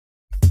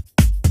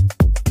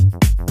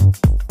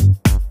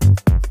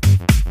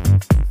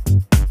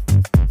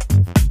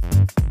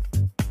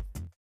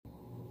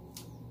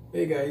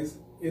guys,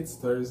 it's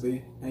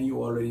Thursday and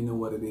you already know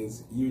what it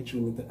is. You're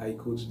tuned into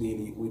iCoach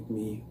Daily with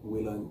me,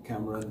 Willon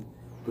Cameron.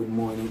 Good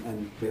morning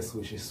and best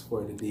wishes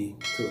for the day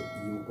to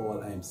you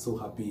all. I am so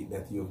happy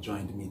that you have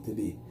joined me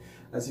today.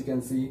 As you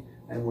can see,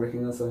 I'm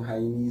working on some high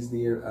knees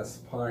there as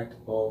part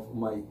of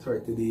my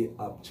 30-day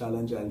up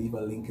challenge. I'll leave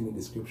a link in the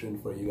description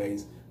for you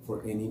guys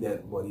for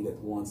anybody that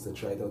wants to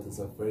try it out. It's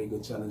a very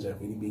good challenge. I've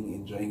really been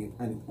enjoying it,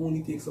 and it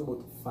only takes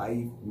about 5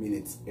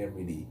 minutes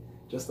every day.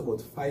 Just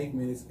about 5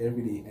 minutes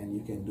every day, and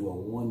you can do a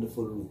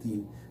wonderful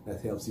routine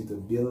that helps you to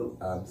build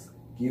abs,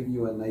 give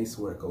you a nice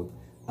workout,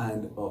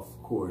 and of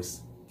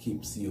course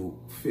keeps you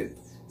fit.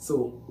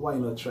 So why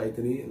not try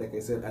today? Like I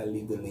said, I'll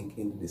leave the link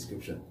in the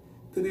description.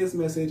 Today's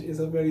message is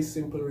a very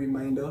simple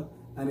reminder,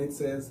 and it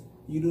says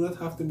you do not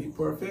have to be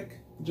perfect,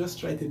 just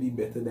try to be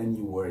better than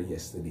you were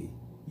yesterday.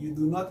 You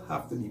do not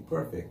have to be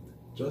perfect,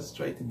 just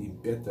try to be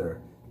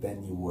better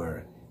than you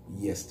were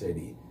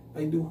yesterday.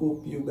 I do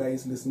hope you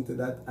guys listen to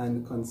that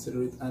and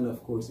consider it, and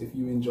of course if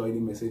you enjoy the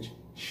message,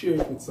 share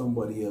it with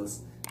somebody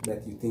else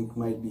that you think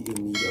might be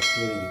in need of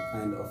hearing it,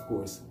 and of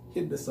course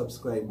hit the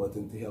subscribe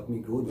button to help me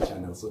grow the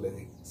channel so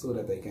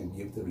that I can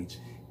be able to reach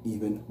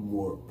even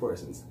more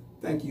persons.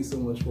 Thank you so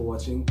much for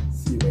watching.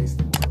 See you guys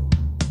tomorrow.